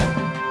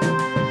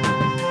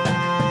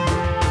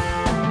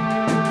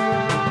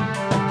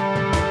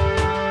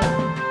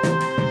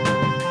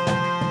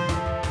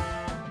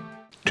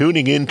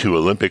tuning in to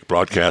Olympic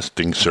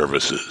Broadcasting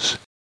Services.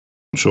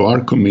 So our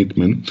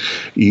commitment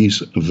is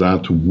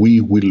that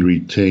we will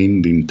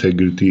retain the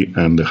integrity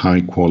and the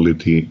high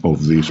quality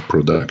of this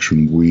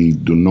production. We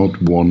do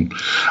not want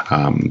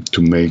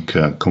to make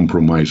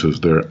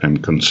compromises there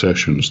and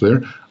concessions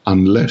there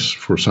unless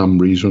for some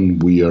reason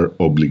we are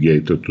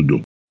obligated to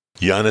do.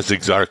 Yanis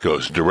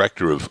Exarchos,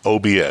 Director of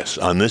OBS,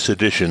 on this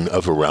edition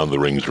of Around the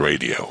Rings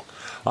Radio.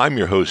 I'm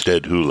your host,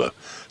 Ed Hula.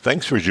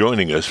 Thanks for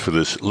joining us for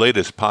this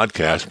latest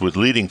podcast with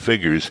leading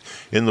figures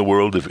in the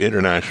world of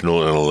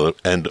international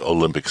and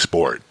Olympic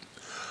sport.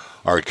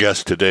 Our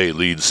guest today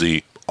leads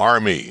the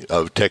army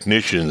of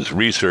technicians,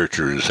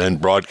 researchers, and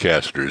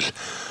broadcasters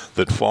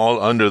that fall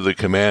under the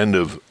command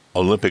of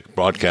Olympic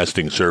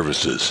Broadcasting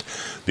Services,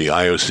 the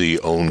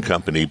IOC-owned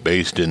company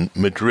based in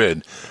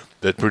Madrid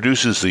that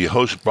produces the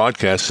host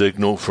broadcast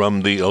signal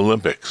from the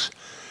Olympics.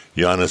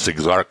 Yanis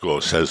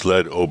Exarchos has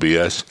led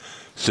OBS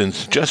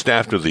since just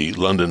after the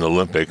London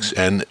Olympics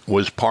and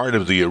was part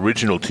of the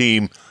original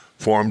team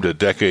formed a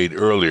decade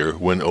earlier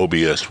when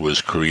OBS was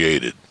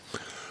created.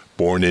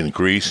 Born in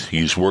Greece,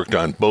 he's worked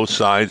on both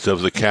sides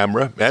of the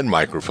camera and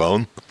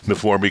microphone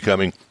before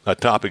becoming a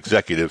top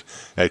executive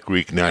at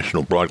Greek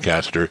national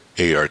broadcaster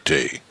ART.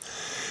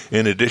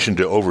 In addition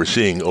to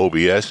overseeing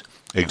OBS,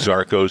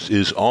 Exarchos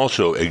is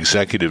also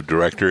executive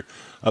director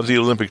of the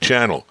Olympic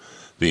Channel,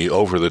 the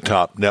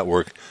over-the-top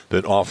network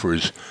that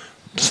offers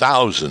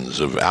thousands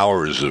of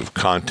hours of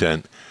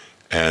content,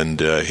 and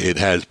it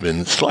has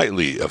been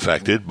slightly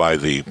affected by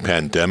the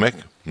pandemic,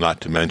 not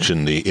to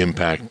mention the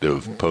impact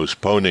of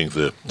postponing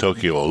the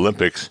Tokyo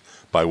Olympics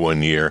by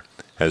 1 year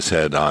has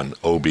had on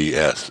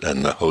OBS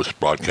and the host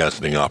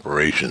broadcasting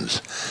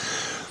operations.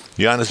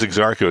 Yanis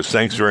Exarchos,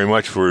 thanks very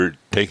much for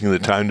taking the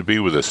time to be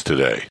with us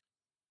today.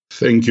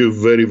 Thank you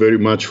very, very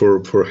much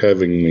for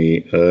having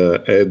me.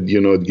 Ed,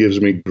 it gives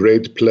me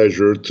great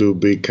pleasure to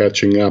be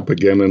catching up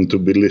again and to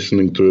be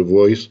listening to a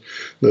voice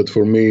that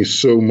for me is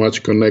so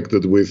much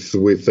connected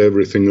with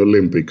everything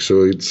Olympic.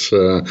 So it's,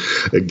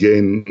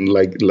 again,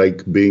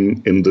 like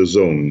being in the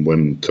zone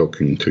when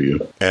talking to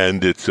you.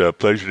 And it's a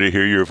pleasure to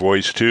hear your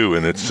voice, too.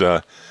 And it's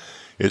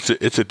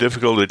a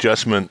difficult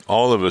adjustment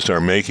all of us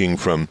are making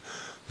from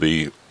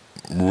the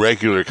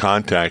regular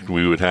contact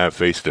we would have,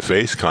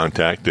 face-to-face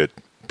contact at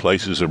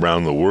places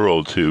around the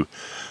world, to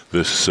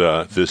this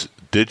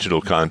digital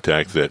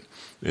contact that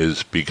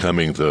is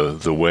becoming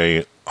the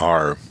way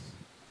our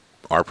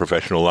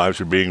professional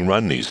lives are being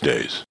run these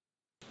days.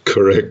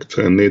 Correct,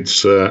 and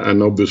it's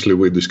and obviously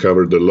we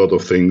discovered a lot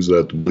of things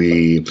that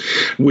we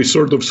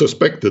sort of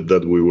suspected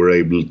that we were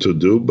able to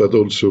do, but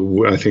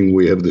also I think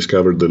we have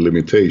discovered the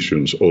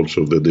limitations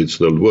also of the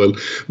digital world,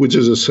 which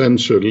is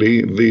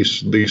essentially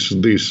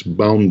this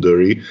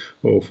boundary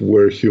of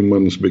where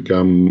humans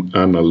become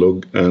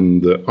analog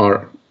and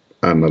are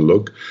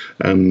analog,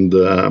 and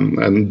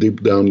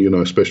deep down,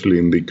 especially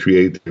in the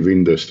creative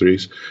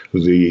industries,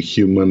 the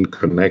human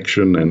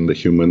connection and the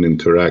human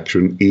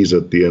interaction is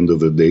at the end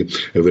of the day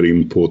a very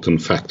important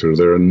factor.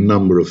 There are a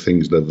number of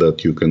things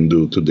that you can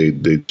do today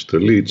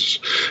digitally.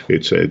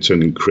 It's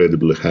an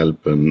incredible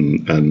help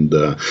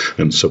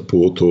and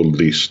support all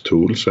these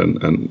tools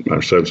and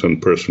ourselves.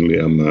 And personally,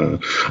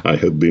 I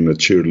have been a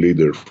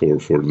cheerleader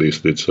for this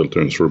digital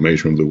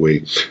transformation, the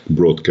way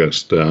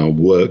broadcast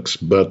works.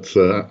 But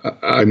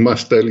I must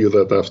tell you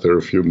that after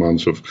a few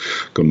months of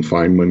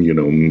confinement,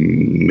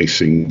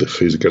 missing the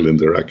physical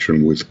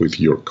interaction with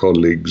your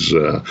colleagues,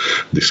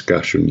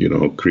 discussion,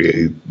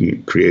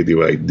 creative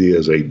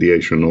ideas,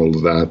 ideation, all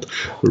that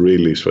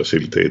really is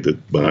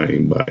facilitated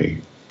by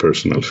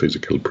personal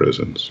physical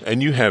presence.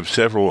 And you have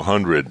several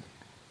hundred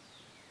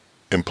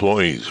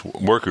employees,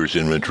 workers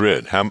in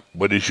Madrid.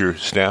 What is your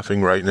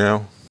staffing right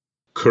now?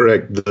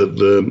 Correct.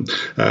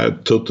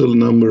 The total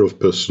number of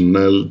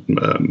personnel,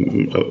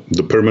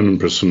 the permanent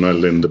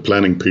personnel in the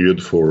planning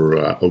period for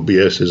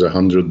OBS is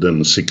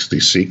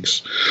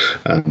 166,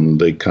 and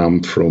they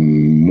come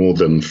from more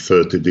than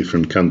 30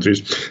 different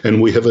countries.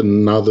 And we have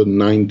another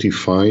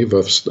 95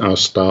 of our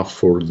staff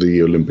for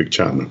the Olympic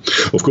Channel.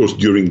 Of course,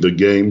 during the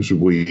Games,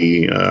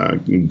 we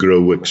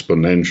grow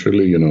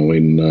exponentially.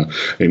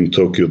 In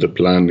Tokyo, the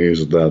plan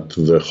is that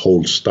the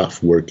whole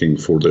staff working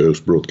for the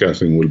host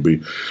broadcasting will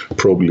be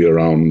probably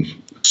around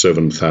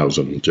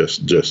 7,000,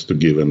 just to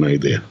give an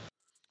idea.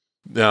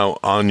 Now,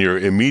 on your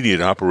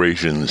immediate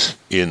operations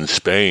in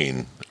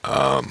Spain,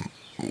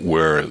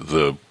 where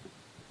the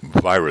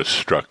virus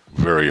struck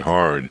very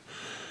hard,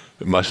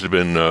 it must have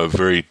been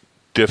very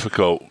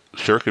difficult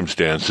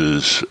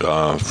circumstances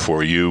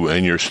for you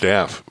and your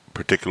staff,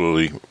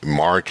 particularly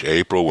March,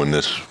 April, when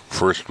this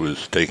first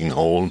was taking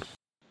hold.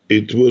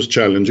 It was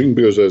challenging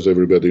because, as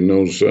everybody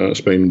knows,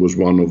 Spain was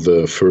one of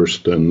the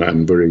first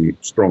and very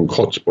strong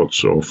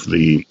hotspots of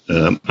the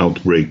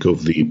outbreak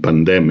of the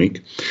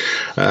pandemic.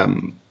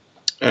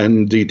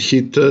 And it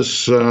hit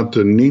us at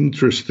an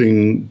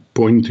interesting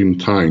point in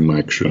time,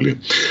 actually,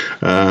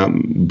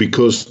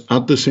 because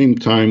at the same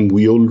time,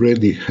 we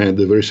already had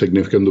a very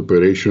significant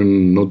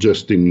operation, not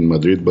just in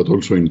Madrid, but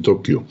also in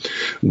Tokyo.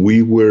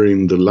 We were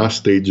in the last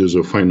stages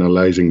of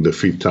finalizing the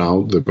fit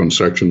out, the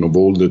construction of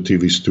all the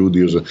TV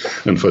studios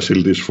and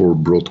facilities for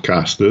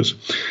broadcasters.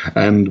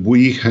 And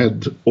we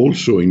had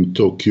also in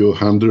Tokyo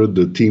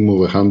a team of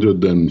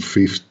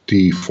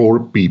 154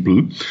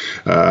 people,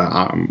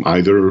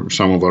 either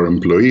some of our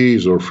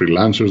employees or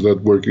freelancers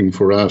that working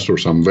for us or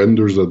some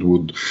vendors that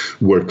would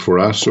work for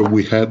us. So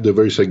we had a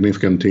very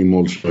significant team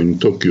also in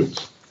Tokyo.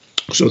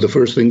 So the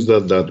first things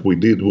that we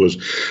did was,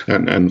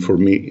 and for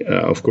me,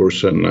 of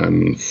course,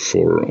 and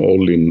for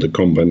all in the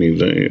company,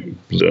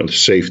 the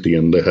safety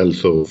and the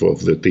health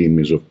of the team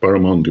is of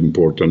paramount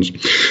importance.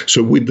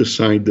 So we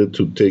decided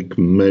to take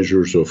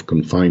measures of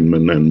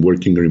confinement and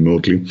working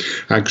remotely,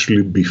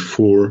 actually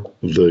before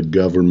the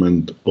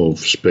government of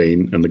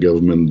Spain and the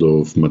government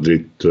of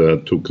Madrid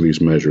took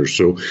these measures.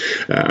 So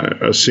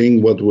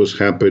seeing what was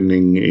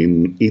happening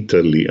in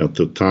Italy at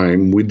the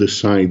time, we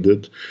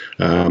decided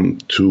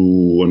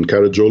to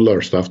encourage all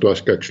our staff, to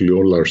ask actually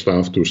all our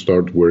staff to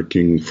start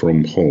working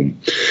from home.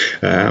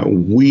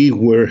 We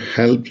were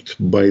helped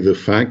by the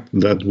fact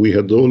that we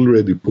had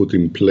already put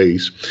in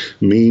place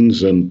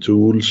means and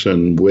tools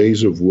and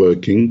ways of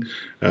working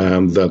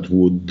that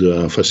would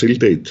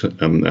facilitate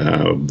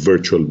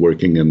virtual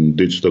working and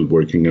digital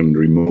working and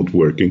remote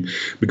working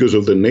because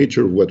of the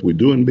nature of what we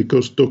do and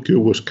because Tokyo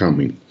was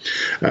coming.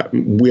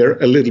 We are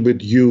a little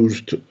bit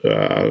used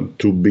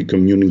to be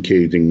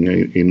communicating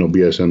in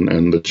OBS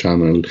and the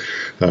channel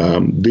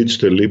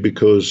digitally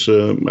because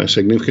a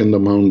significant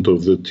amount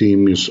of the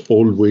team is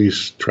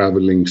always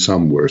traveling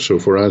somewhere. So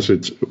for us,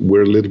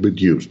 we're a little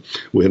bit used.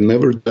 We have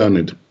never done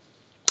it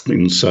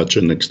in such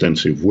an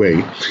extensive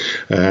way,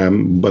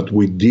 but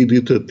we did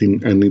it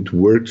and it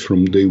worked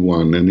from day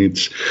one. And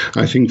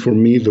I think for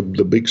me, the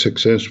big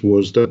success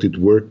was that it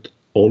worked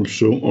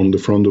also on the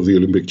front of the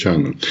Olympic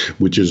Channel,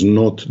 which is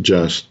not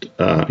just,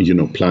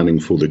 planning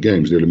for the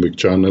Games. The Olympic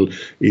Channel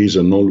is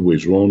an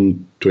always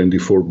on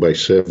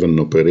 24/7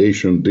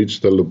 operation,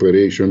 digital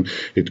operation.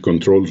 It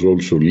controls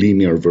also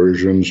linear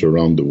versions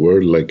around the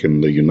world, like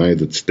in the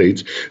United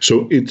States.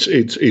 So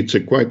it's a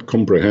quite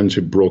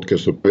comprehensive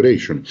broadcast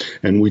operation.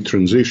 And we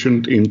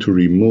transitioned into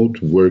remote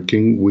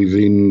working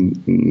within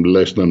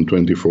less than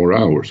 24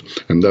 hours.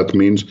 And that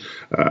means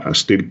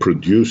still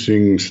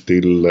producing,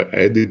 still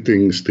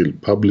editing, still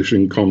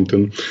publishing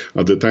content.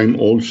 At the time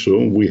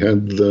also, we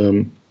had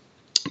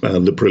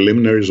the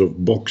preliminaries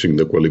of boxing,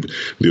 the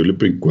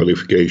Olympic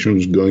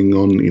qualifications going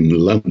on in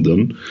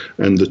London,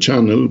 and the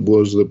channel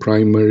was the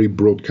primary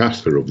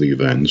broadcaster of the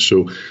event.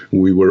 So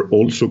we were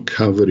also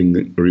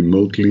covering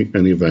remotely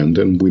an event,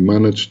 and we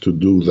managed to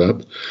do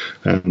that.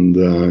 And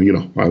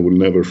I will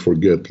never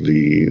forget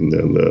the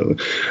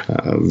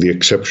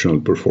exceptional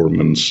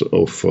performance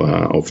of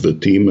the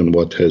team and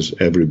what has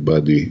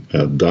everybody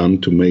done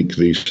to make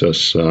this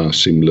as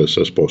seamless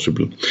as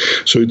possible.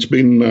 So it's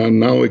been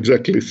now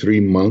exactly 3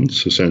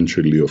 months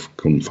essentially of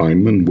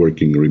confinement,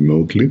 working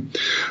remotely.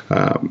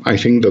 I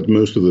think that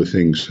most of the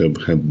things have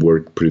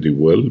worked pretty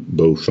well,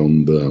 both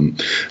on the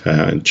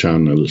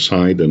channel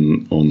side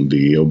and on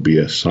the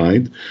OBS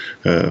side.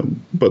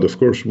 But of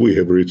course, we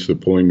have reached the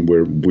point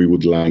where we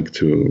would like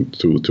to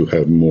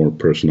have more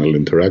personal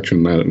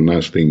interaction. And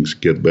as things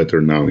get better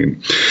now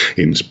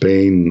in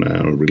Spain,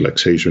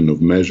 relaxation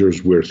of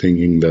measures, we're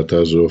thinking that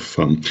as of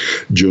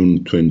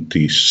June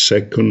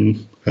 22nd,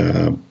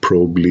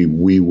 probably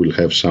we will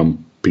have some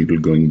people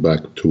going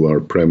back to our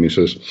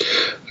premises,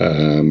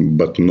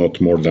 but not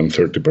more than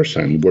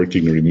 30%.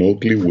 Working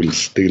remotely will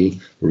still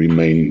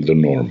remain the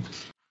norm.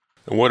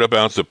 What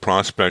about the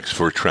prospects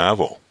for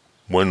travel?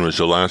 When was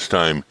the last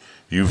time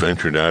you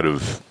ventured out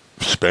of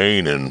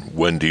Spain, and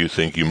when do you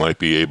think you might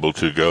be able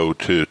to go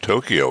to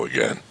Tokyo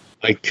again?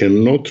 I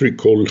cannot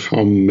recall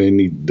how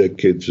many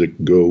decades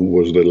ago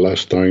was the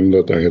last time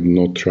that I had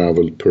not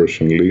traveled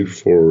personally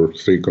for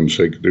 3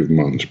 consecutive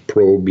months.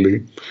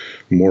 Probably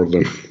more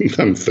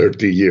than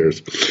 30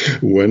 years.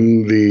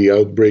 When the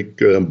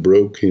outbreak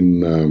broke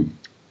in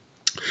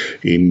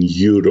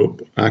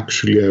Europe,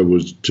 actually I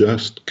was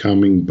just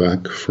coming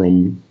back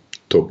from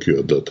Tokyo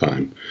at the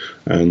time,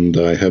 and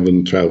I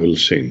haven't traveled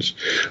since.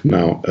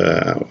 Now,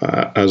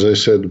 as I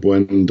said,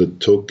 when the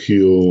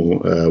Tokyo,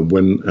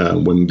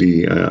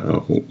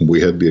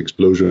 we had the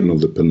explosion of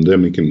the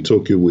pandemic in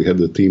Tokyo, we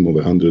had a team of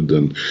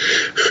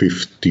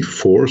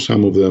 154.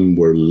 Some of them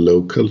were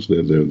locals;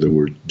 they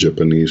were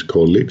Japanese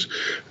colleagues,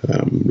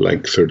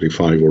 like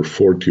 35 or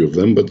 40 of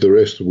them, but the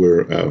rest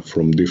were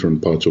from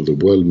different parts of the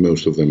world.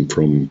 Most of them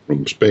from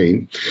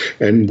Spain,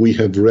 and we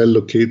have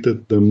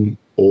relocated them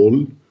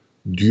all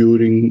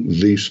during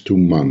these 2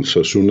 months.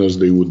 As soon as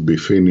they would be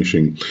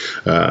finishing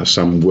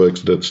some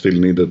works that still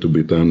needed to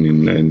be done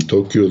in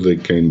Tokyo, they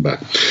came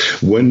back.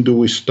 When do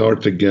we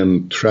start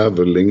again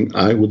traveling?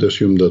 I would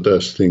assume that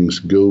as things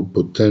go,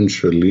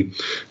 potentially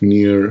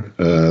near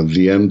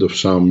the end of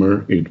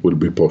summer, it will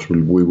be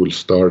possible. We will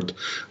start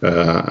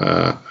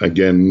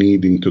again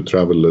needing to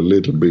travel a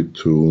little bit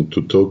to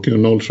Tokyo,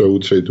 and also I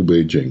would say to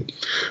Beijing.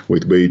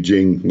 With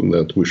Beijing,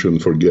 that we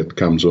shouldn't forget,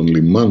 comes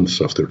only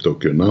months after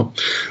Tokyo now.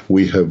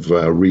 We have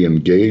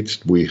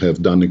re-engaged. We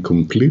have done a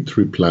complete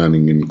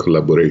replanning in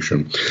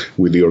collaboration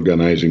with the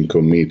organizing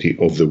committee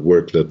of the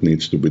work that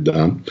needs to be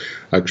done.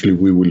 Actually,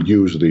 we will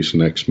use these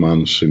next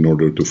months in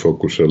order to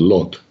focus a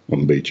lot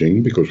on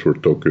Beijing, because for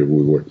Tokyo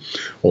we were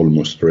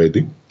almost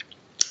ready.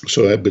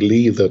 So I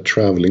believe that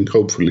traveling,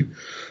 hopefully,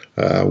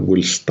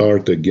 will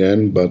start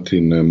again, but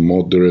in a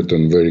moderate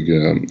and very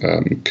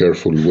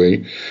careful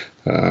way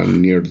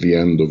near the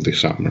end of the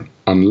summer,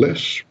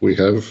 unless we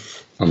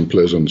have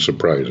unpleasant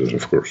surprises,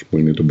 of course.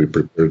 We need to be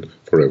prepared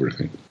for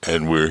everything.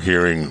 And we're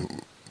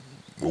hearing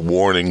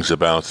warnings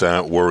about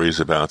that, worries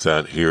about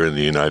that here in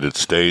the United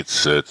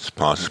States. It's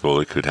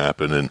possible it could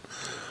happen in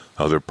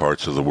other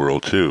parts of the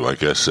world too. I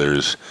guess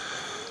there's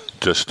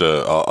just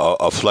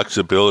a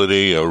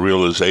flexibility, a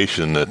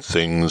realization that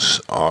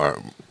things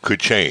could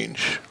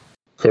change.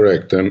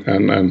 Correct,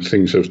 and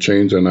things have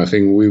changed, and I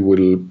think we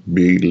will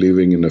be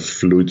living in a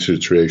fluid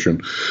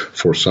situation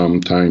for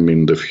some time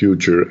in the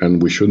future,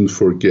 and we shouldn't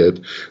forget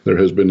there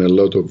has been a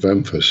lot of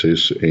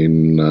emphasis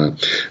in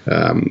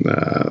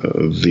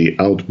the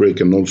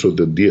outbreak and also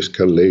the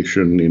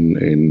de-escalation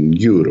in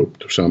Europe,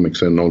 to some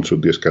extent also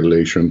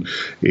de-escalation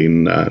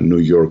in New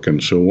York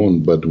and so on,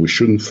 but we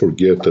shouldn't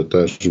forget that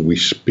as we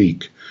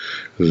speak,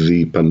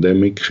 the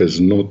pandemic has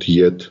not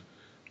yet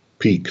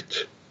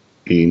peaked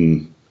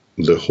in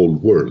the whole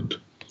world.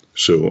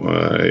 So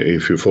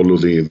if you follow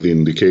the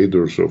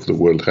indicators of the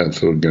World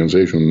Health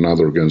Organization and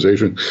other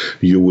organizations,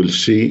 you will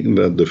see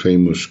that the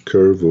famous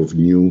curve of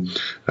new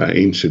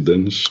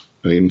incidents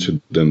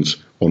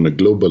on a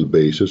global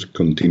basis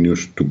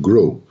continues to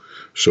grow.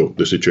 So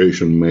the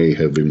situation may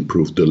have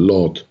improved a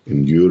lot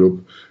in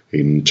Europe,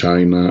 in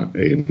China,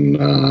 in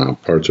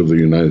parts of the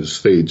United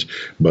States,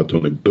 but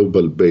on a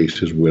global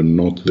basis, we're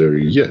not there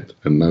yet.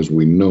 And as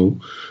we know,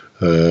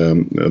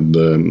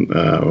 the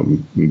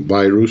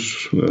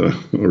virus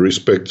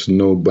respects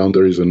no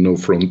boundaries and no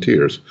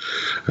frontiers.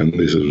 And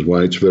this is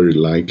why it's very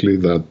likely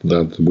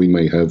that we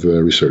may have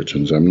a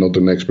resurgence. I'm not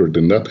an expert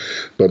in that,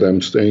 but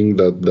I'm saying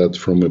that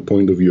from a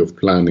point of view of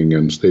planning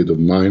and state of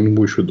mind,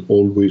 we should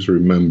always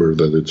remember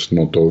that it's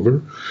not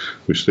over.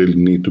 We still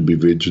need to be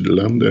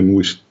vigilant, and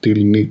we still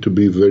need to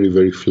be very,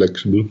 very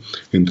flexible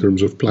in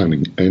terms of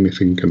planning.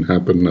 Anything can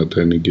happen at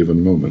any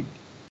given moment.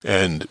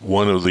 And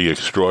one of the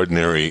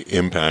extraordinary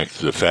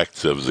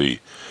effects of the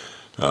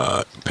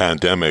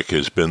pandemic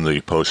has been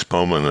the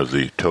postponement of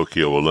the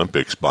Tokyo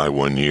Olympics by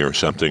 1 year,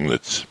 something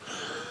that's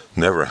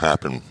never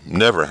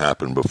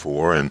happened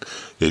before, and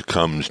it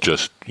comes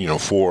just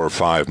 4 or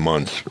 5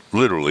 months,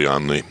 literally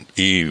on the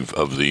eve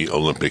of the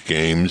Olympic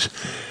Games.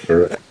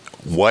 Correct.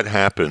 What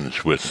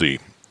happens with the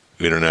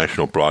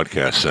International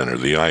Broadcast Center,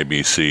 the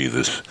IBC,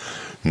 this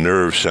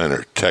nerve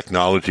center,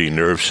 technology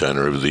nerve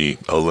center of the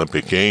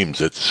Olympic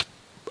Games? It's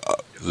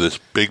this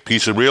big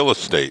piece of real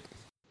estate.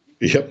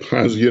 Yep,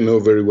 as you know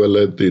very well,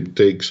 Ed, it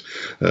takes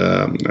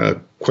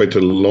quite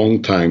a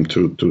long time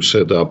to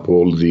set up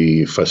all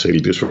the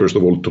facilities. First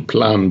of all, to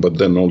plan, but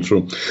then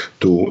also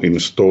to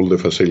install the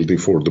facility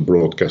for the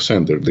broadcast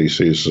center. This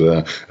is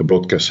a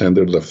broadcast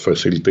center that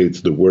facilitates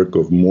the work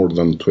of more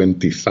than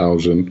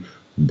 20,000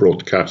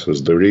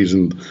 broadcasters. There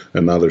isn't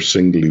another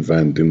single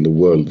event in the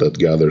world that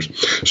gathers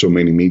so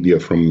many media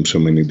from so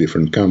many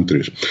different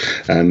countries,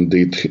 and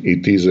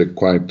it is a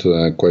quite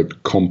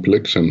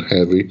complex and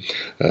heavy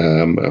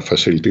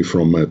facility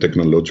from a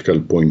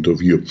technological point of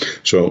view.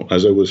 So,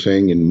 as I was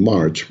saying, in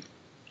March,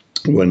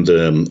 when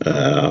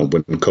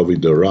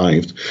COVID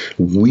arrived,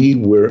 we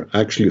were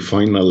actually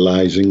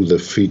finalizing the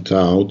fit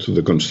out,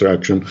 the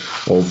construction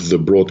of the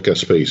broadcast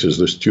spaces,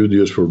 the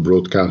studios for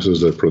broadcasters,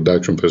 the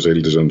production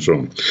facilities, and so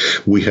on.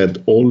 We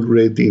had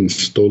already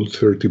installed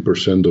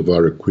 30% of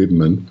our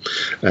equipment,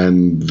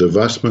 and the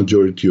vast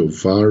majority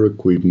of our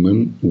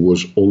equipment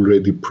was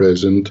already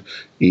present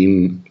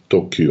in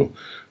Tokyo.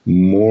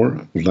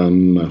 More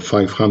than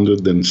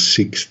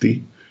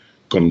 560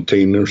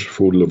 containers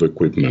full of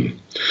equipment.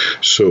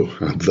 So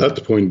at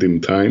that point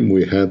in time,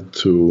 we had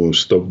to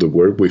stop the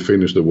work. We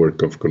finished the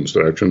work of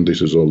construction.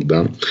 This is all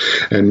done.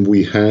 And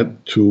we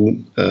had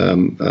to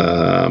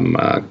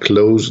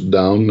close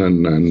down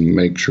and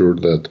make sure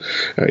that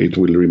it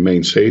will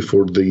remain safe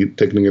for the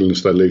technical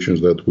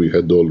installations that we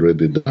had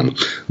already done.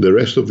 The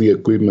rest of the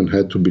equipment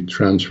had to be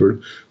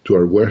transferred to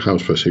our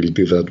warehouse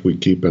facility that we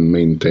keep and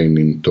maintain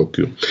in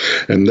Tokyo.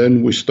 And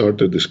then we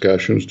started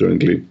discussions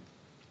jointly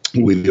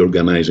with the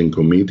organizing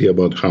committee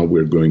about how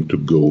we're going to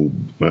go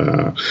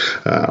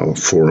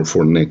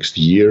for next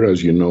year.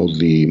 As you know,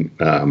 the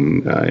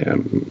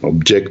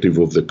objective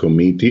of the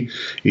committee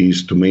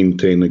is to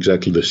maintain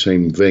exactly the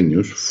same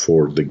venues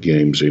for the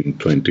games in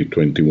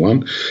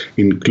 2021,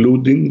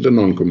 including the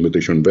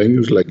non-competition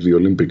venues like the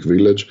Olympic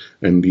Village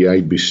and the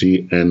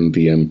IBC and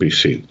the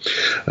MPC.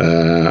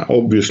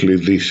 Obviously,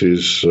 this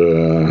is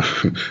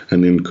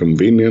an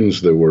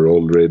inconvenience. There were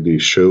already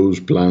shows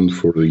planned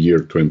for the year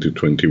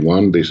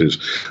 2021. This is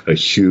a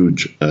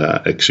huge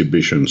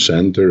exhibition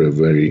center, a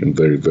very,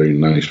 very, very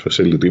nice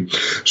facility.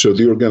 So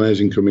the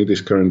organizing committee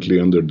is currently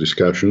under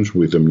discussions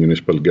with the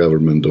municipal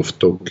government of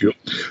Tokyo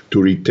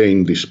to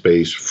retain the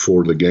space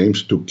for the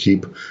games, to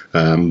keep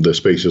the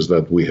spaces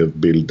that we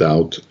have built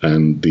out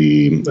and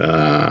the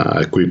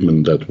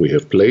equipment that we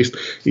have placed.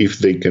 If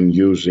they can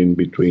use in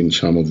between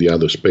some of the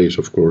other space,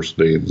 of course,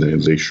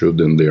 they should,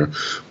 and they're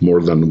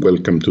more than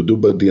welcome to do.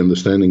 But the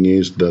understanding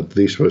is that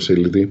this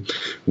facility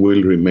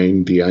will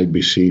remain the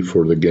IBC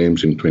for the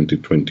games in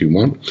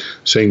 2021.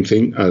 Same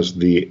thing as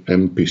the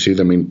MPC,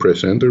 the main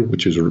press center,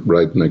 which is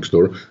right next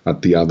door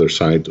at the other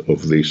side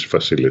of this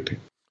facility.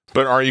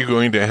 But are you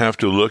going to have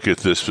to look at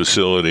this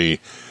facility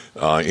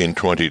in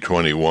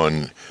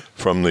 2021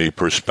 from the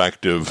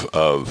perspective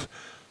of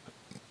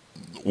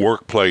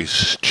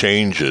workplace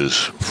changes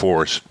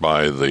forced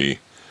by the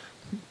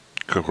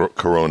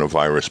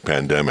coronavirus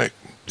pandemic?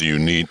 Do you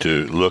need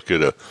to look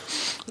at an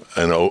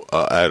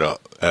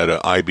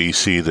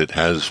IBC that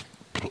has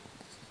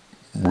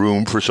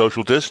room for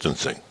social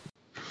distancing?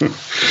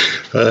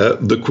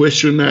 The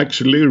question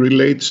actually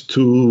relates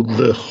to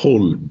the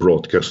whole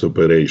broadcast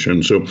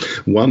operation. So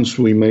once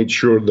we made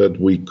sure that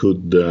we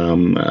could,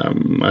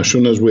 as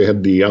soon as we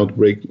had the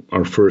outbreak,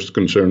 our first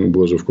concern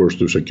was, of course,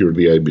 to secure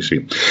the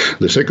IBC.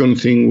 The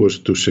second thing was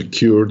to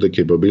secure the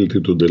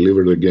capability to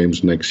deliver the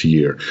games next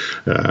year.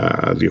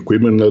 The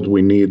equipment that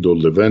we need,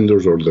 all the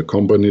vendors or the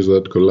companies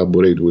that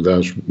collaborate with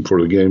us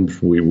for the games,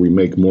 we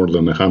make more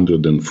than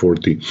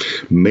 140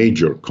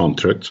 major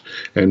contracts,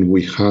 and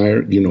we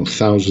hire,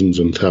 thousands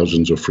and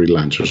thousands of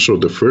freelancers. So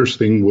the first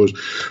thing was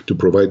to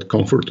provide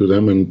comfort to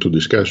them and to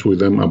discuss with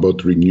them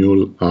about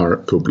renewal our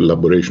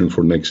collaboration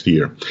for next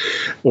year.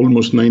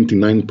 Almost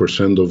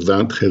 99% of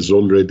that has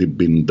already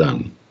been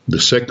done.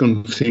 The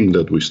second thing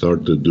that we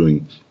started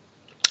doing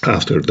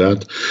after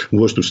that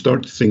was to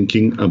start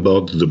thinking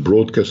about the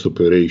broadcast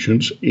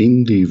operations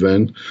in the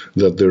event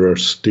that there are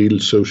still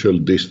social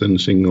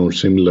distancing or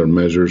similar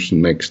measures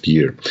next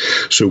year.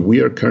 So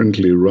we are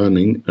currently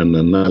running an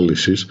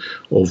analysis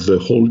of the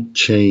whole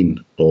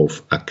chain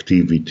of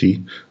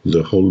activity,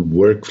 the whole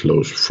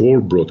workflows for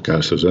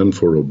broadcasters and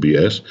for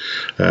OBS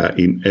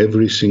in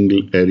every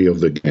single area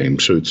of the game.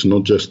 So it's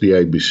not just the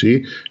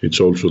IBC,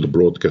 it's also the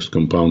broadcast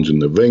compounds in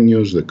the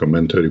venues, the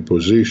commentary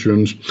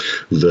positions,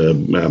 the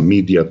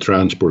media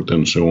transport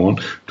and so on,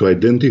 to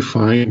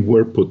identify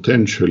where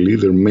potentially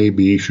there may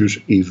be issues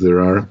if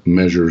there are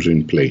measures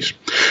in place.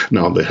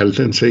 Now, the health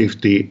and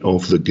safety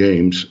of the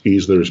games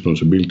is the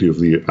responsibility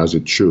of as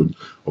it should,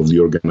 of the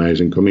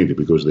organizing committee,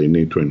 because they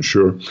need to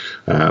ensure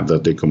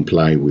that they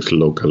comply with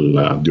local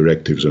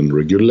directives and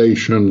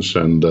regulations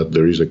and that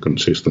there is a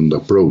consistent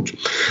approach.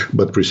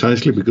 But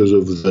precisely because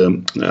of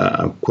the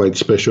quite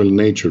special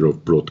nature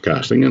of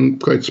broadcasting and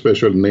quite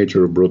special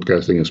nature of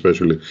broadcasting,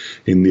 especially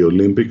in the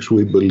Olympics,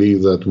 we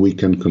believe that we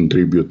can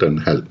contribute and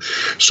help.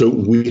 So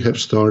we have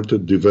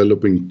started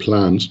developing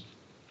plans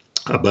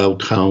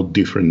about how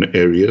different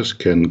areas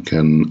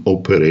can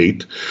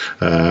operate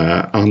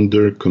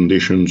under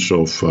conditions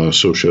of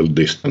social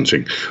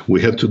distancing.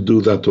 We had to do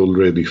that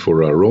already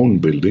for our own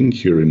building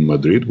here in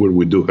Madrid, where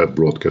we do have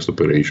broadcast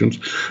operations,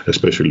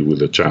 especially with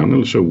the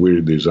channel. So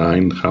we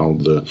designed how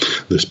the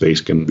space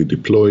can be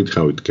deployed,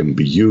 how it can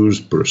be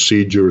used,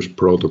 procedures,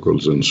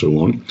 protocols, and so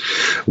on.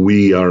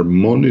 We are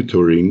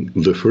monitoring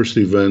the first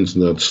events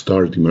that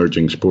start,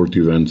 emerging sport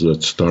events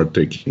that start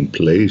taking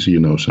place,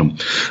 some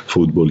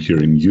football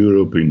here in Europe,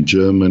 in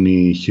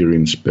Germany, here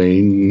in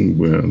Spain,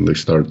 where they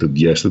started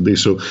yesterday.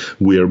 So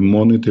we are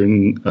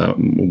monitoring,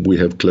 we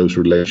have close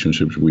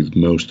relationships with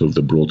most of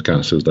the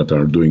broadcasters that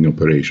are doing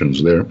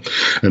operations there.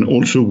 And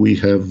also we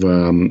have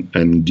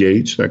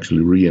re-engaged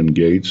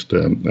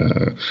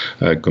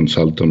a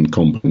consultant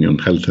company on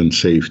health and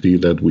safety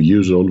that we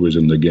use always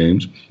in the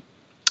games,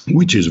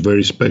 which is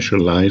very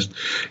specialized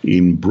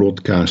in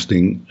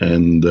broadcasting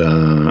and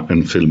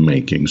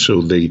filmmaking.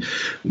 So they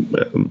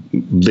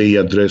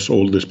address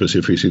all the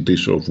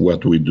specificities of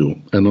what we do.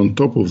 And on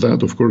top of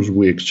that, of course,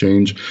 we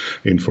exchange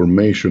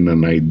information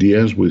and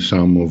ideas with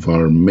some of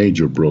our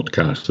major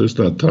broadcasters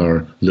that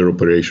their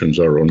operations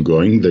are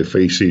ongoing. They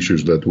face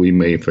issues that we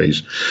may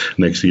face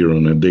next year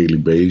on a daily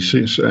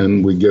basis,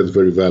 and we get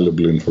very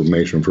valuable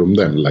information from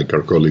them, like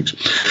our colleagues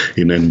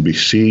in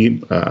NBC.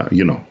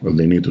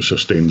 They need to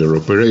sustain their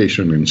operation.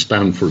 In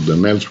Stanford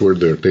and elsewhere,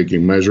 they're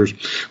taking measures.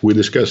 We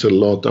discuss a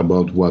lot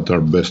about what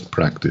are best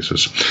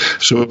practices.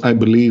 So I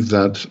believe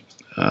that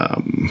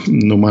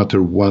no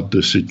matter what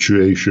the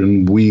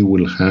situation, we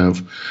will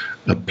have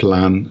a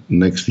plan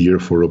next year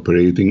for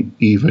operating,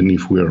 even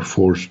if we are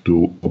forced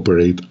to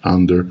operate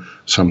under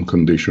some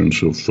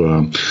conditions of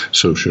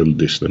social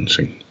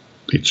distancing.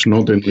 It's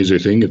not an easy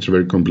thing, it's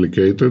very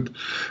complicated,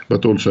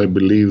 but also I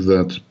believe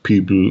that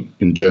people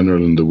in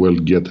general in the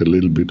world get a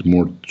little bit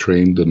more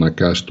trained and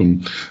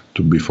accustomed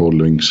to be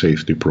following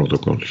safety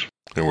protocols.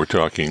 And we're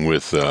talking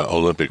with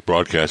Olympic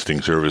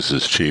Broadcasting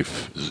Services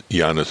Chief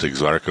Yiannis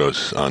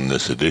Exarchos on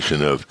this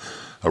edition of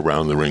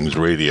Around the Rings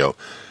Radio.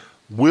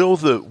 Will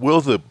the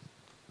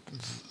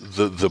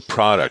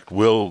product,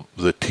 will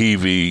the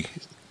TV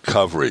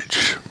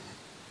coverage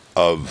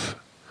of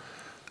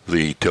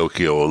the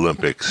Tokyo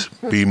Olympics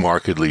be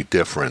markedly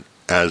different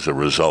as a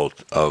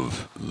result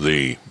of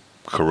the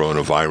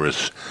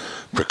coronavirus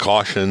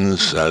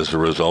precautions, as a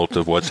result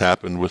of what's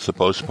happened with the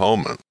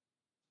postponement?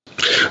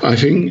 I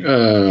think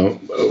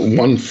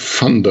one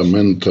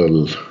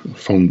foundational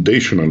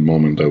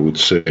moment, I would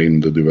say, in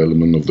the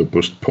development of the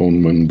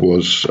postponement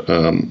was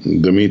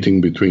the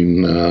meeting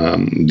between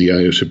the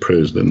IOC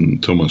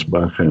president, Thomas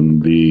Bach,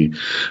 and the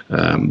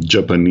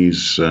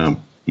Japanese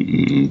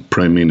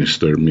Prime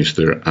Minister,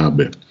 Mr.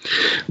 Abe,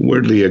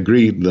 where they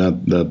agreed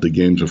that the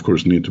games, of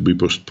course, need to be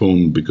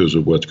postponed because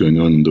of what's going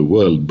on in the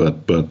world,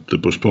 but the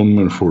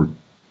postponement for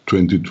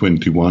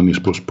 2021 is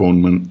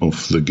postponement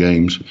of the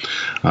games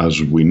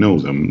as we know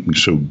them.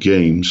 So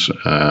games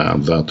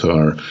that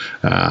are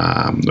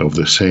of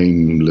the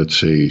same, let's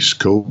say,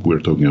 scope. We're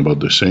talking about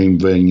the same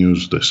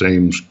venues, the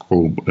same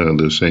scope,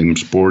 the same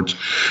sports.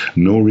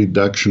 No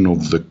reduction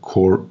of the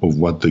core of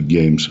what the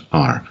games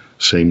are.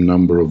 Same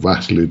number of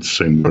athletes,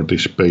 same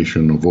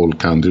participation of all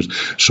countries.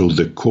 So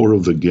the core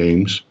of the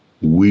games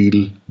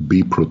will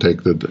be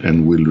protected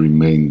and will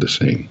remain the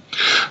same.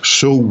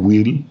 So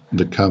will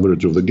the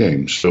coverage of the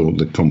games. So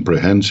the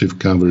comprehensive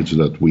coverage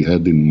that we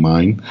had in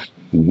mind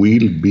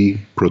will be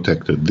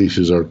protected. This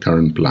is our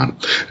current plan.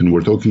 And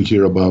we're talking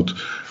here about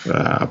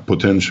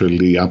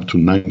potentially up to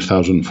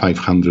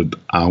 9,500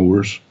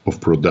 hours of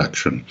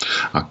production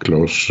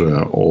across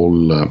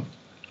all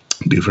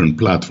different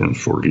platforms,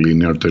 for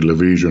linear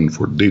television,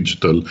 for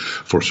digital,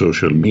 for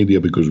social media,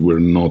 because we're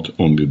not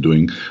only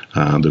doing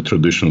the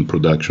traditional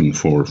production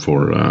for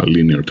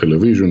linear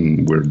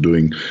television, we're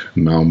doing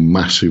now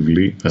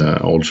massively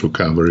also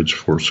coverage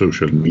for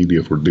social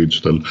media, for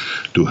digital,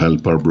 to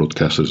help our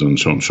broadcasters and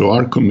so on. So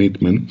our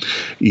commitment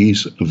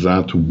is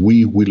that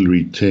we will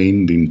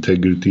retain the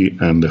integrity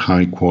and the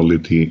high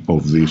quality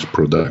of this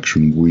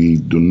production. We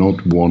do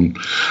not want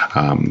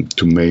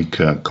to make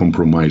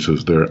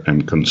compromises there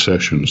and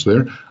concessions there,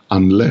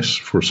 unless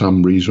for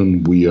some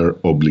reason we are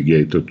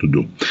obligated to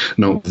do.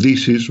 Now,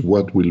 this is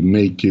what will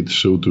make it,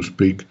 so to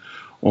speak,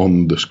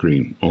 on the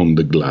screen, on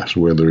the glass,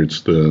 whether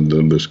it's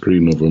the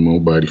screen of a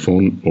mobile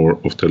phone or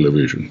of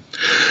television.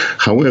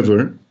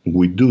 However,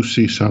 we do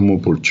see some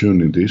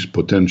opportunities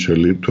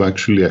potentially to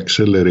actually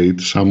accelerate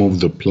some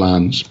of the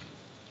plans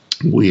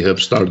we have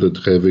started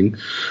having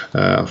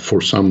for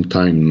some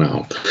time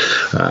now.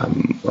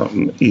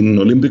 In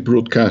Olympic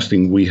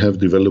Broadcasting, we have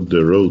developed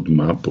a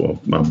roadmap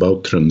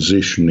about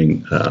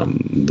transitioning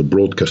the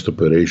broadcast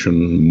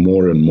operation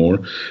more and more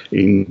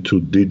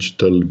into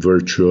digital,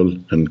 virtual,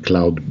 and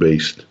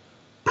cloud-based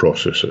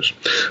processes.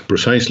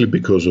 Precisely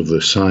because of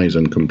the size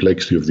and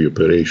complexity of the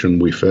operation,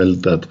 we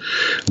felt that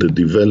the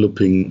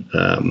developing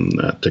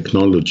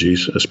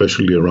technologies,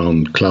 especially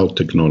around cloud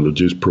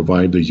technologies,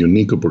 provide a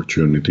unique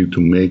opportunity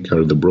to make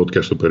the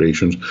broadcast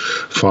operations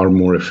far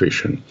more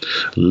efficient.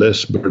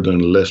 Less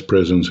burden, less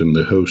presence in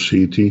the host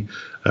city,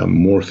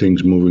 more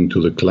things moving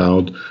to the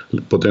cloud,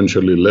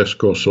 potentially less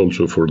costs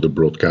also for the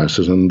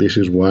broadcasters. And this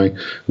is why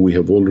we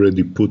have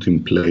already put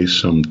in place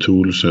some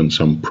tools and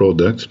some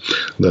products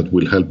that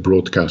will help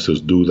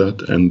broadcasters do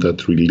that and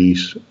that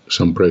release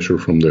some pressure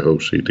from the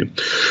host city.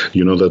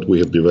 You know that we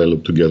have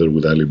developed together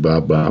with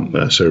Alibaba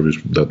a service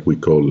that we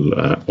call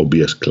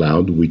OBS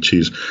Cloud, which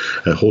is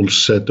a whole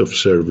set of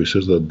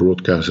services that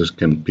broadcasters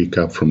can pick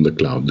up from the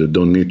cloud. They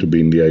don't need to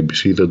be in the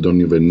IBC, they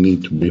don't even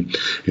need to be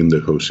in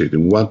the host city.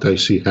 What I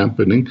see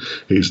happening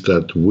is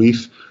that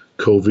with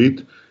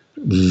COVID,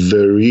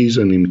 there is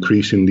an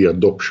increase in the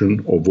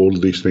adoption of all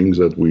these things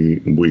that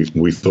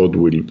we thought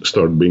will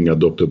start being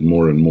adopted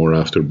more and more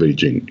after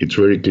Beijing. It's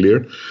very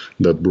clear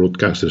that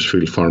broadcasters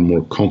feel far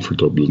more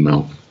comfortable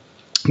now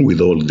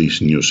with all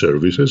these new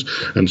services,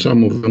 and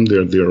some of them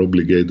they are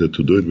obligated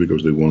to do it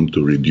because they want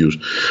to reduce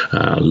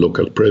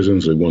local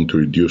presence, they want to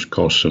reduce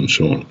costs and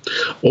so on.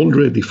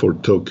 Already for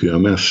Tokyo, I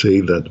must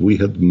say that we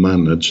had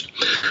managed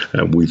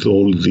with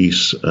all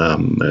these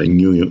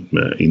new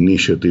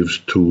initiatives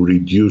to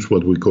reduce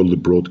what we call the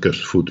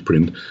broadcast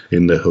footprint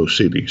in the host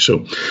city.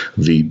 So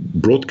the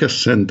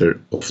broadcast center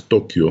of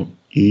Tokyo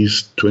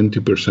is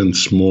 20%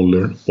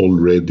 smaller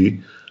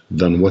already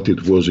than what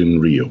it was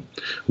in Rio.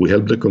 We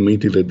helped the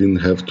committee. They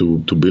didn't have to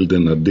build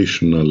an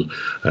additional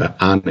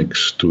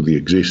annex to the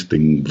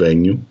existing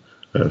venue.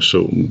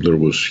 So there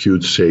was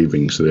huge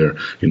savings there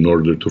in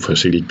order to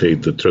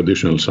facilitate the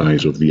traditional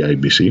size of the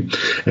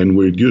IBC, and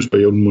we reduced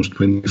by almost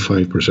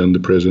 25% the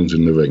presence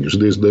in the venues.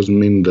 This doesn't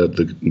mean that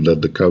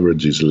the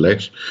coverage is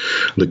less.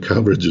 The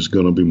coverage is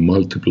going to be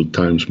multiple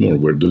times more.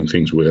 We're doing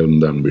things we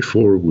haven't done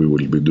before. We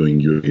will be doing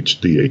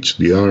UHD,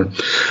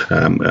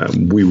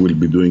 HDR. We will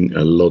be doing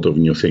a lot of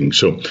new things.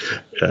 So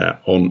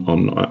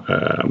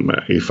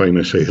if I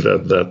may say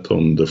that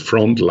on the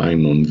front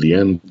line, on the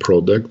end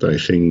product, I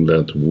think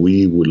that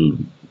we will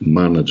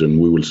manage and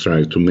we will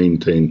strive to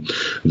maintain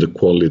the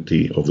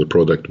quality of the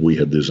product we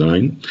had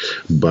designed.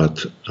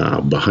 But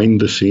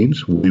behind the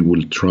scenes, we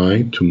will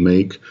try to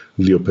make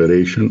the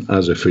operation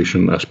as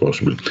efficient as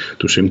possible,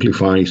 to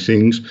simplify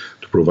things,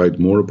 to provide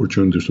more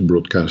opportunities to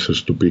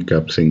broadcasters to pick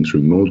up things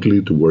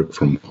remotely, to work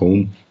from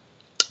home,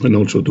 and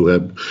also to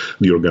have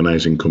the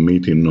organizing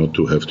committee not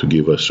to have to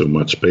give us so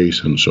much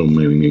space and so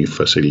many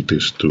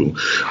facilities to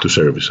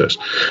service us.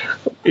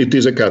 It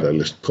is a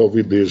catalyst.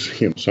 COVID is,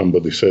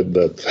 somebody said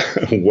that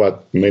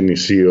what many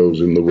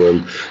CEOs in the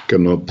world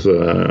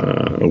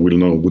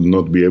would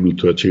not be able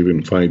to achieve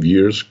in 5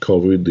 years,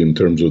 COVID in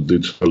terms of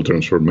digital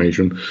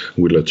transformation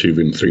will achieve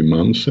in 3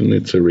 months, and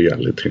it's a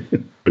reality.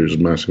 There's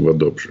massive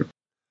adoption.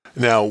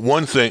 Now,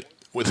 one thing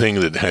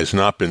that has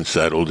not been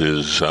settled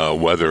is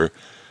whether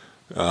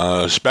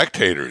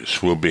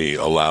spectators will be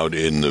allowed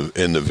in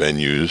the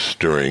venues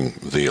during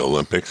the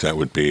Olympics. That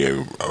would be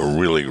a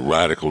really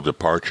radical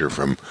departure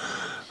from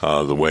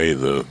the way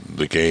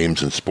the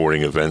games and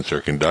sporting events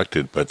are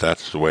conducted, but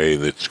that's the way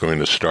that's going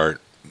to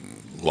start.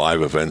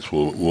 Live events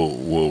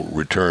will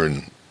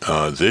return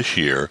this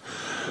year.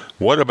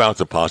 What about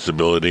the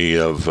possibility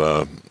of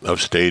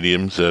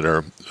stadiums that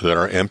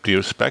are empty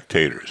of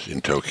spectators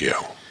in Tokyo?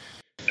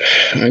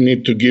 I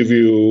need to give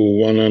you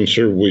one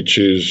answer which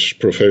is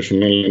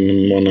professional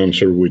and one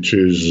answer which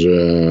is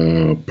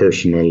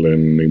personal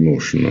and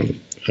emotional.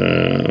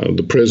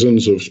 The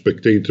presence of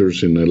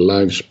spectators in a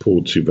live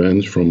sports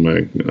event from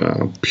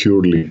a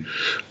purely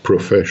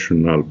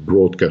professional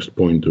broadcast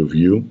point of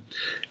view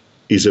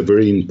is a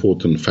very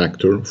important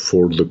factor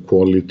for the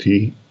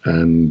quality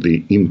and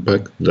the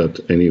impact that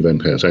an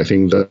event has. I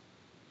think that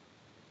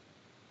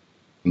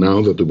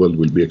now that the world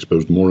will be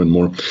exposed more and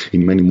more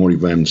in many more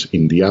events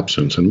in the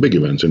absence, and big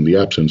events, in the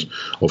absence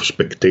of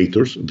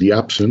spectators, the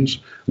absence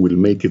will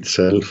make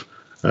itself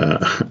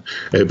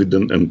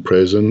evident and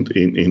present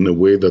in a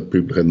way that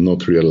people had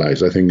not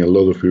realized. I think a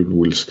lot of people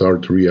will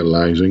start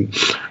realizing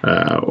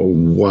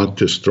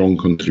what a strong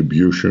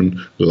contribution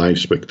live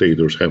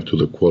spectators have to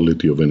the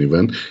quality of an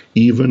event,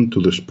 even to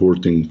the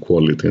sporting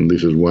quality. And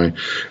this is why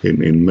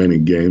in many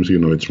games,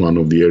 it's one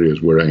of the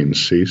areas where I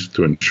insist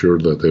to ensure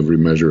that every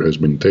measure has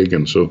been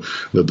taken so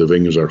that the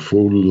venues are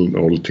full,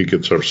 all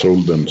tickets are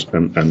sold,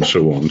 and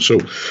so on. So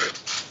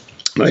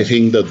I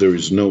think that there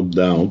is no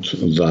doubt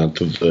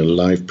that the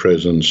live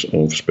presence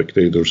of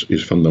spectators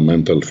is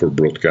fundamental for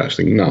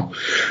broadcasting. Now,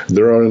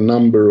 there are a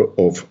number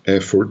of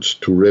efforts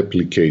to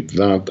replicate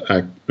that,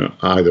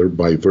 either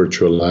by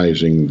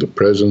virtualizing the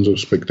presence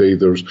of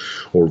spectators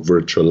or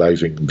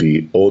virtualizing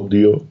the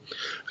audio.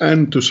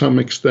 And to some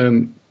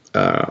extent,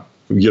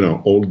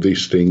 all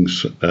these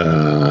things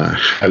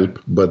help,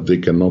 but they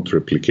cannot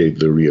replicate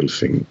the real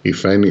thing.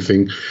 If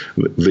anything,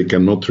 they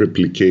cannot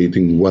replicate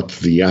what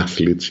the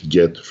athletes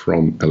get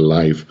from a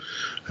live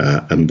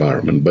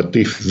environment. But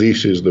if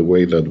this is the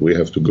way that we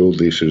have to go,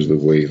 this is the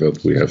way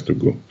that we have to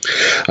go.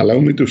 Allow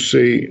me to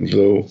say,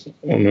 though,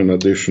 on an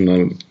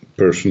additional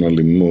personal,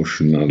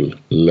 emotional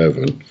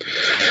level,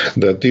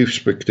 that if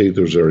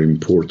spectators are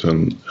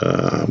important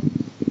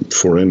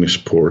for any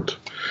sport,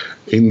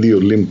 in the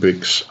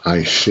Olympics,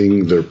 I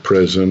think their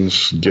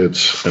presence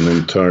gets an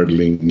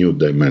entirely new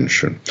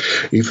dimension.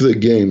 If the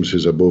Games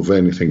is above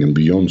anything and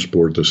beyond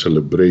sport a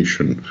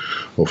celebration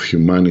of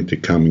humanity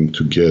coming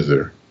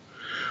together,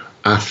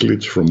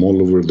 athletes from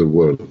all over the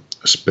world,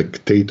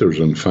 spectators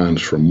and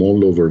fans from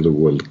all over the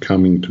world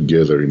coming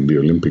together in the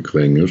Olympic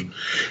venues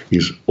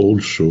is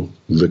also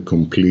the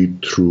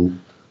complete, true,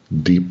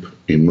 deep,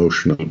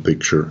 emotional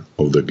picture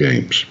of the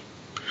Games.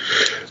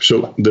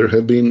 So there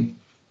have been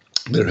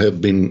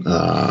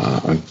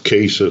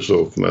cases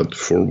of that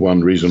for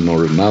one reason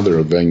or another,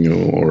 a venue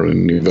or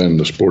an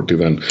event, a sport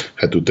event,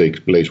 had to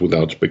take place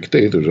without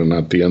spectators, and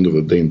at the end of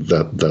the day,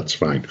 that's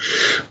fine.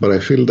 But I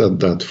feel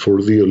that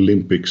for the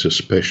Olympics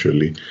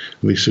especially,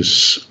 this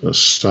is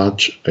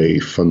such a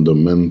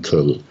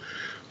fundamental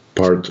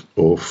part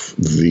of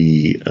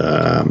the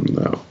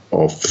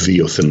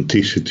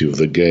authenticity of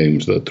the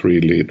Games that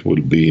really it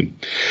will be,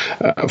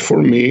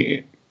 for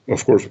me.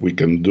 Of course, we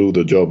can do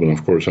the job, and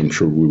of course, I'm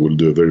sure we will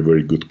do a very,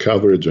 very good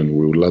coverage, and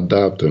we will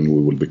adapt, and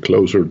we will be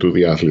closer to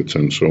the athletes,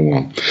 and so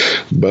on.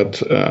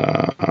 But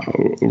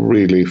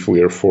really, if we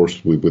are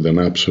forced with an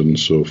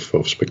absence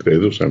of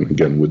spectators, and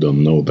again, we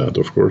don't know that,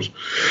 of course,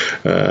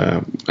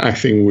 I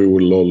think we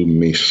will all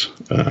miss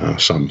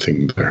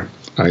something there.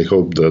 I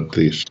hope that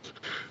this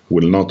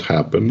will not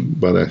happen,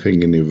 but I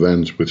think in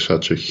events with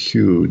such a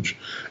huge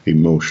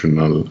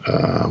emotional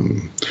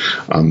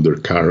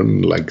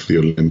undercurrent like the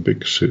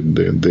Olympics,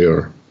 they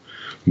are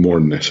more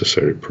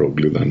necessary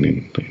probably than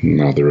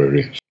in other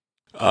areas.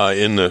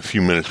 In the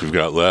few minutes we've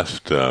got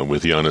left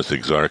with Yiannis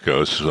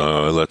Exarchos,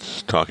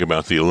 let's talk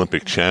about the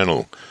Olympic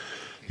Channel,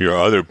 your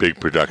other big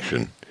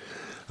production.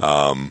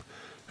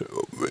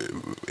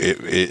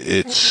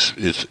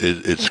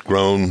 It's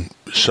grown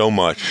so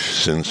much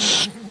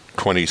since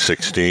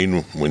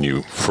 2016 when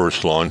you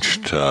first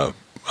launched the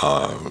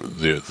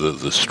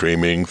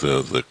streaming,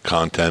 the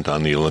content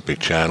on the Olympic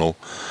Channel.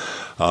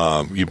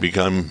 You've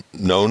become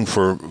known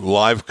for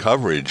live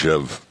coverage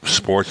of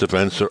sports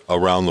events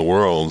around the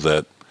world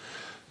that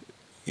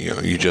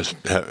you just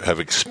have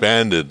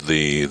expanded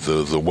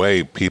the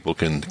way people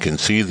can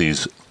see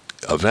these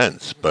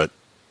events, but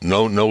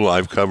no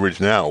live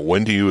coverage now.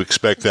 When do you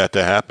expect that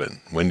to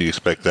happen? When do you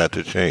expect that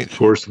to change? Of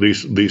course,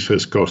 this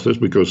has cost us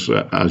because,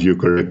 as you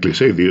correctly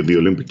say, the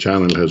Olympic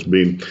Channel has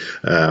been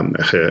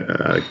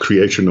a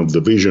creation of the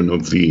vision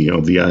of the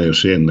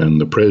IOC and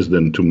the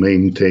president to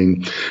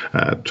maintain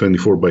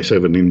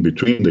 24/7 in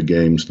between the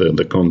games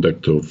the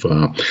contact of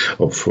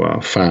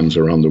fans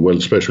around the world,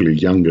 especially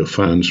younger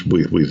fans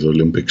with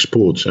Olympic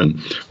sports. And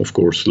of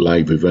course,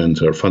 live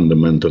events are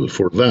fundamental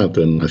for that.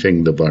 And I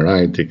think the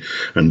variety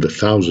and the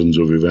thousands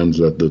of events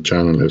that the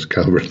channel has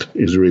covered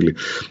is really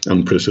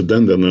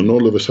unprecedented. And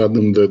all of a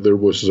sudden, there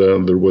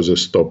was a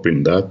stop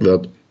in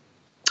that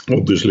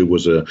obviously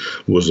was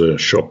a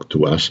shock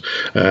to us.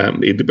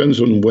 It depends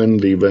on when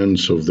the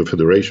events of the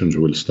federations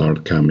will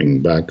start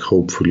coming back,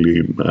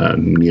 hopefully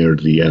near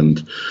the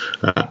end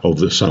of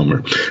the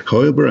summer.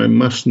 However, I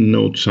must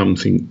note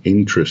something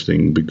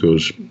interesting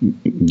because,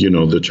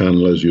 the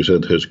channel, as you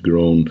said, has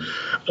grown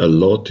a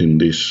lot in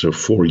these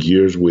 4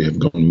 years. We have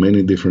gone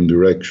many different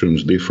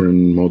directions,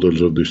 different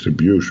models of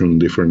distribution,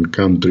 different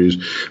countries.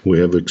 We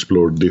have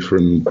explored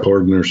different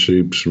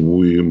partnerships,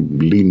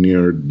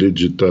 linear,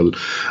 digital,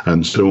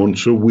 and so on.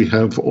 So we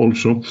have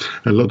also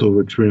a lot of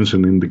experience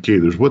and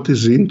indicators. What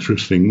is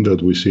interesting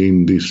that we see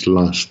in these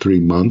last 3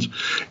 months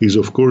is,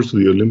 of course,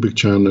 the Olympic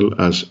Channel,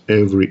 as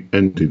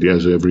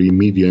every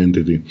media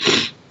entity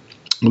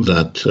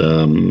that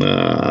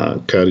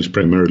carries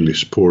primarily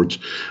sports,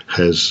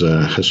 has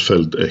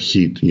felt a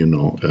hit,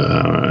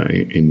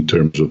 in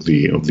terms of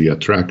the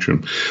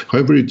attraction.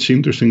 However, it's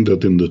interesting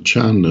that in the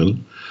channel,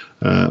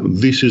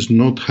 this is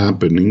not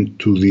happening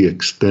to the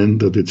extent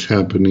that it's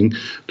happening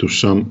to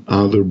some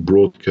other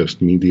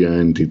broadcast media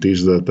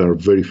entities that are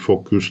very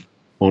focused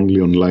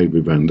only on live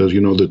events. As you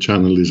know, the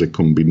channel is a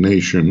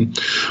combination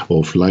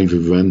of live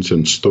events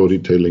and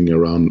storytelling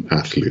around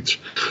athletes.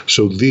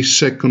 So this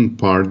second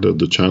part that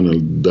the channel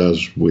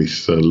does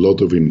with a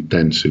lot of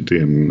intensity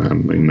and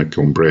in a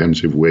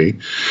comprehensive way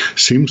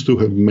seems to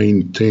have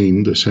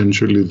maintained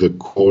essentially the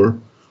core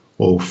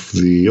of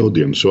the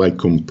audience. So I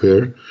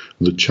compare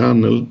the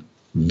channel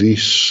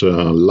this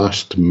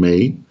last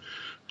May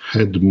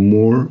had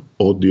more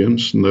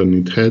audience than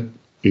it had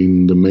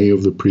in the May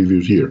of the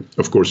previous year.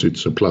 Of course,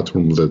 it's a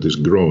platform that is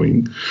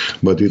growing,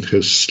 but it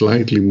has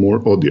slightly more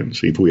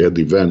audience. If we had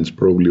events,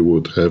 probably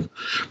would have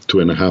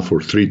 2.5 or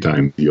 3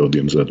 times the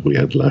audience that we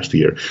had last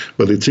year.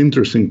 But it's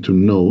interesting to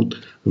note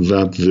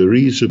that there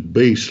is a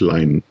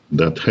baseline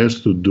that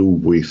has to do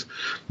with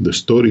the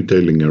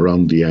storytelling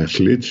around the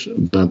athletes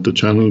that the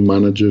channel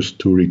manages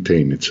to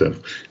retain itself.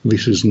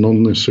 This is not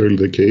necessarily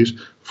the case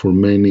for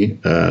many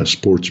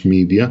sports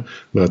media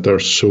that are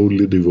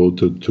solely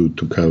devoted to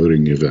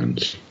covering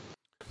events.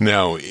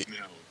 Now,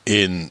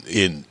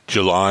 in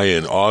July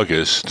and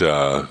August,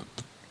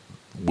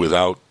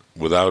 without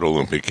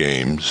Olympic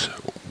Games,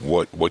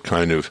 what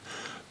kind of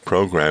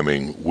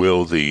programming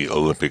will the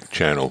Olympic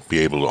Channel be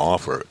able to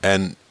offer?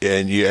 And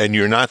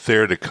you're not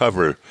there to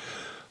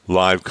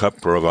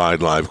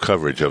provide live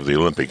coverage of the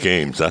Olympic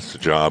Games. That's the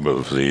job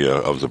of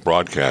the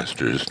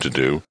broadcasters to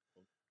do.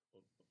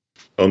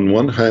 On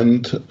one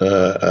hand,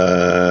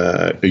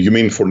 you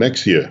mean for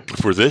next year?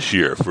 For this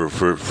year,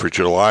 for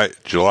July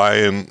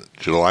and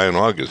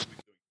August.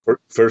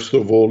 First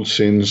of all,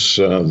 since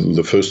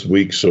the first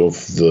weeks of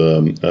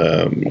the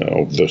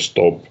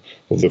stop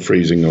of the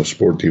freezing of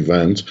sport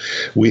events,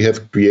 we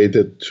have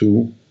created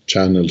 2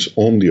 channels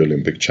on the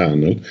Olympic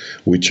Channel,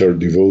 which are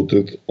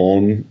devoted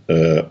on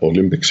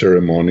Olympic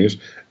ceremonies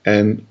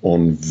and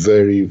on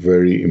very,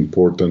 very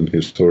important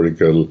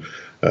historical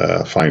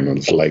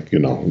finals, like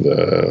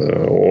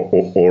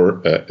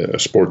or a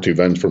sport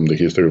event from the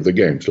history of the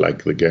games,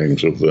 like the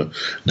games of the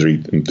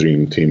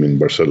Dream Team in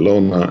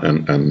Barcelona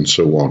and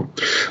so on,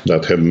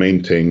 that have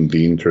maintained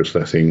the interest,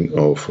 I think,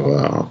 of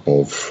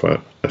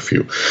a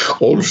few.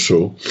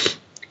 Also,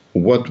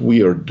 what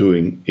we are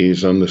doing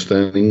is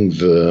understanding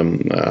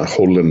the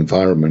whole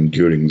environment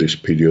during this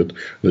period.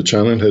 The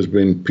channel has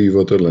been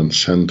pivotal and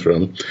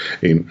central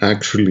in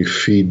actually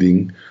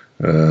feeding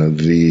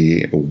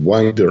the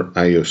wider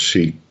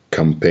IOC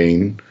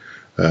campaign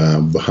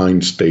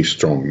behind Stay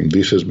Strong.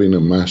 This has been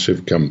a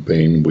massive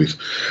campaign with,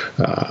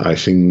 I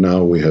think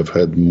now we have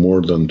had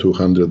more than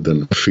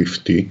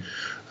 250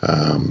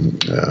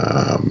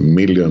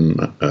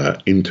 million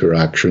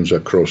interactions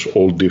across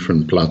all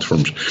different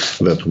platforms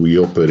that we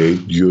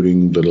operate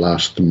during the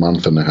last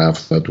month and a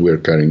half that we're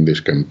carrying this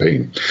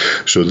campaign.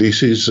 So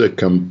this is a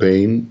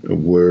campaign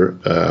where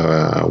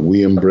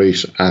we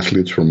embrace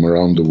athletes from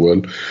around the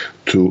world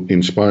to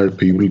inspire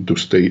people to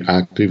stay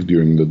active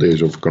during the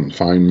days of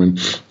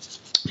confinement,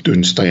 to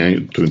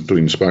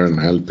inspire and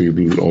help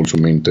people also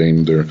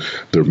maintain their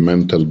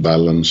mental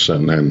balance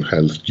and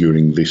health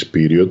during this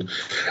period.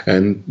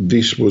 And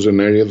this was an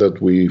area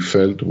that we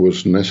felt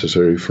was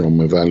necessary from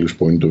a values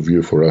point of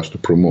view for us to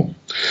promote.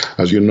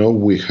 As you know,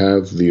 we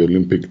have the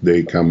Olympic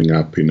Day coming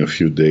up in a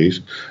few days,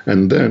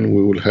 and then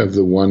we will have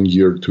the 1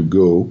 year to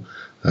go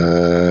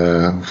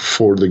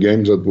for the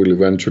games that will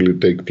eventually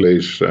take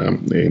place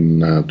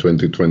in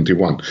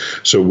 2021.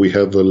 So we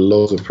have a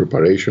lot of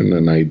preparation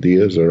and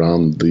ideas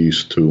around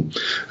these two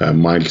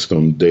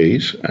milestone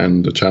days,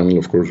 and the channel,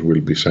 of course,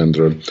 will be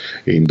central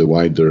in the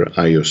wider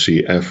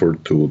IOC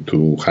effort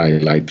to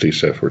highlight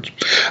these efforts.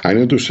 I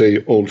need to say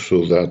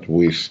also that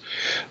with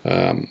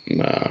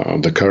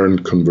the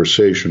current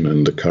conversation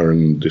and the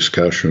current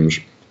discussions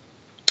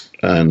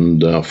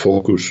and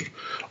focus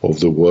of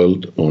the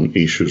world on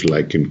issues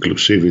like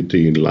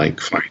inclusivity, like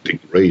fighting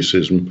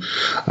racism.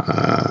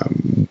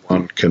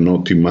 One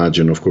cannot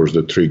imagine, of course,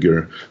 the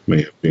trigger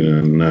may have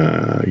been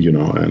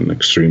an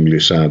extremely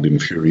sad,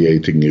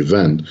 infuriating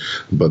event,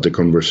 but the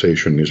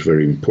conversation is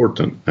very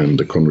important, and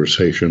the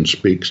conversation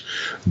speaks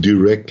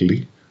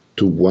directly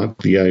to what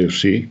the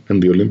IOC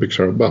and the Olympics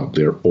are about.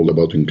 They're all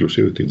about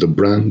inclusivity. The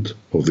brand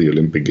of the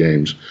Olympic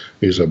Games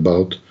is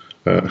about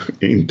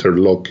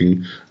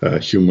interlocking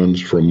humans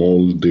from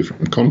all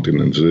different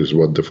continents. This is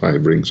what the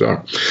 5 rings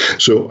are.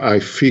 So I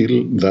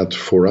feel that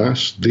for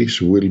us, this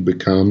will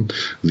become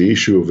the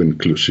issue of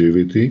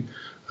inclusivity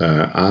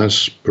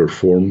as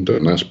performed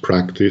and as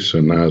practiced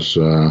and as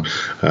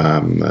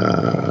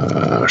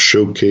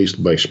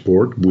showcased by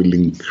sport will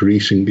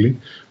increasingly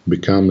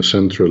become a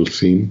central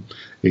theme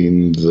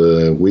in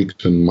the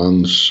weeks and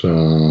months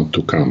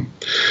to come.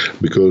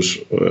 Because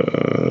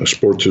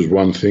sports is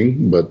one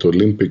thing, but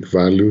Olympic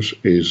values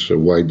is a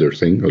wider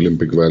thing.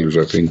 Olympic values,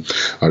 I think,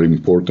 are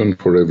important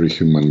for every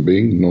human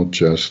being, not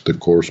just the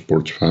core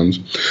sports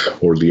fans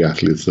or the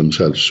athletes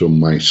themselves. So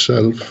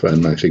myself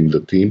and I think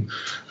the team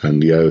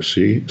and the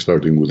IOC,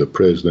 starting with the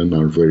president,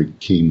 are very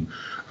keen,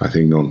 I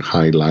think, on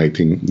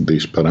highlighting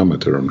this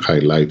parameter, on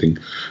highlighting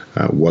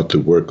what the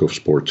work of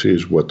sports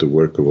is, what the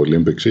work of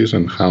Olympics is,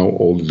 and how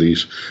all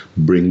these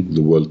bring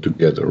the world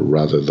together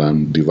rather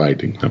than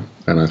dividing them.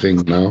 And I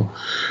think now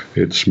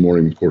it's more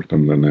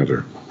important than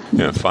ever.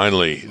 Yeah,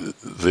 finally,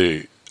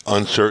 the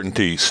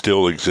uncertainty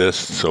still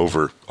exists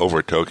over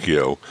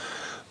Tokyo,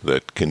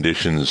 that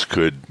conditions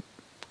could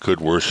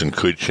worsen,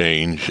 could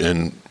change,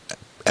 and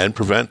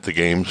prevent the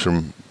games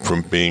from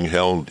being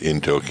held in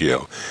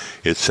Tokyo.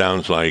 It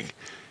sounds like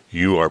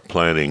you are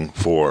planning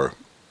for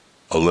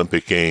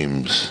Olympic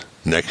Games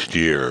next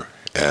year,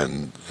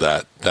 and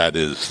that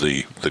is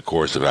the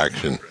course of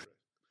action.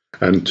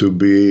 And to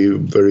be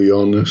very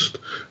honest,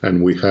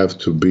 and we have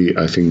to be,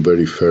 I think,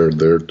 very fair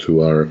there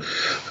to our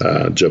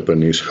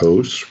Japanese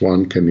hosts,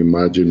 one can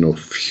imagine of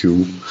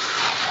few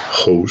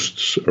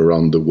hosts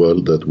around the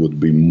world that would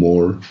be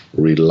more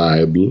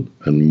reliable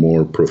and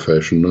more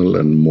professional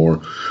and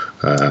more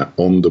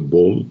on the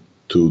ball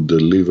to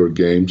deliver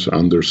games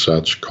under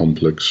such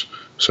complex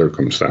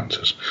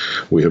circumstances.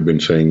 We have been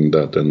saying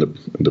that, and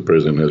the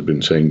president has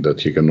been saying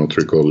that he cannot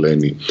recall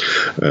any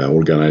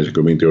organizing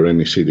committee or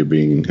any city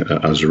being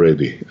as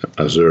ready,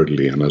 as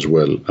early, and as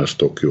well as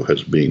Tokyo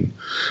has been.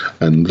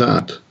 And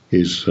that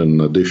is an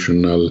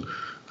additional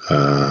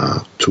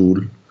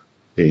tool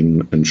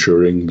in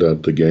ensuring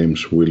that the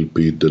games will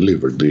be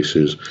delivered.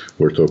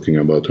 We're talking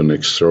about an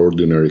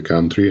extraordinary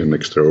country, an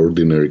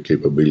extraordinary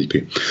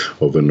capability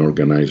of an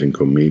organizing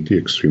committee,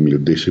 extremely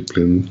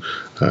disciplined,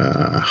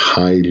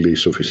 highly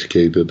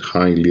sophisticated,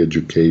 highly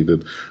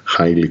educated,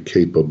 highly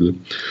capable.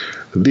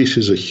 This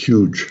is a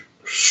huge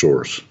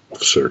source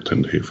of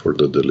certainty for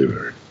the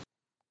delivery.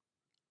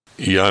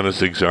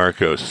 Yiannis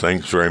Exarchos,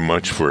 thanks very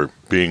much for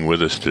being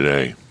with us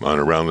today on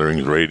Around the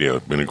Rings Radio.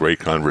 It's been a great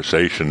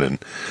conversation, and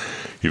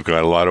you've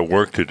got a lot of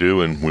work to do,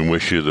 and we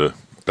wish you the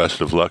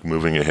best of luck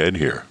moving ahead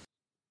here.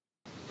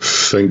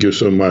 Thank you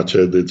so much,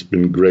 Ed. It's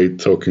been great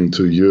talking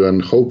to you,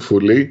 and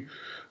hopefully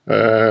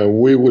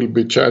we will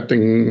be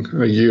chatting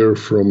a year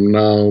from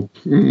now.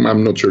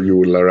 I'm not sure you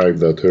will arrive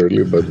that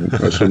early, but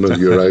as soon as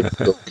you arrive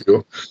in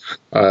Tokyo,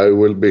 I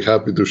will be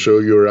happy to show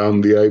you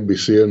around the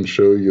IBC and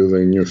show you the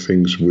new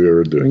things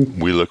we're doing.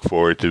 We look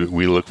forward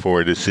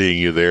to seeing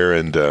you there,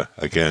 and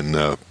again,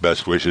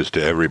 best wishes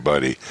to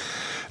everybody.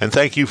 And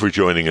thank you for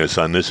joining us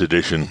on this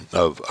edition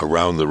of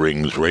Around the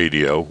Rings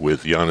Radio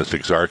with Yiannis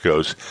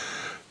Exarchos,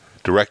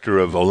 Director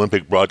of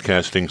Olympic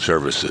Broadcasting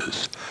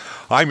Services.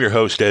 I'm your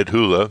host, Ed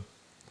Hula.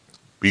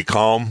 Be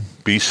calm,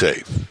 be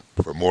safe.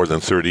 For more than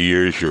 30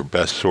 years, your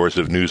best source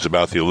of news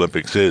about the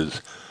Olympics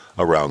is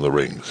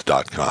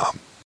AroundTheRings.com.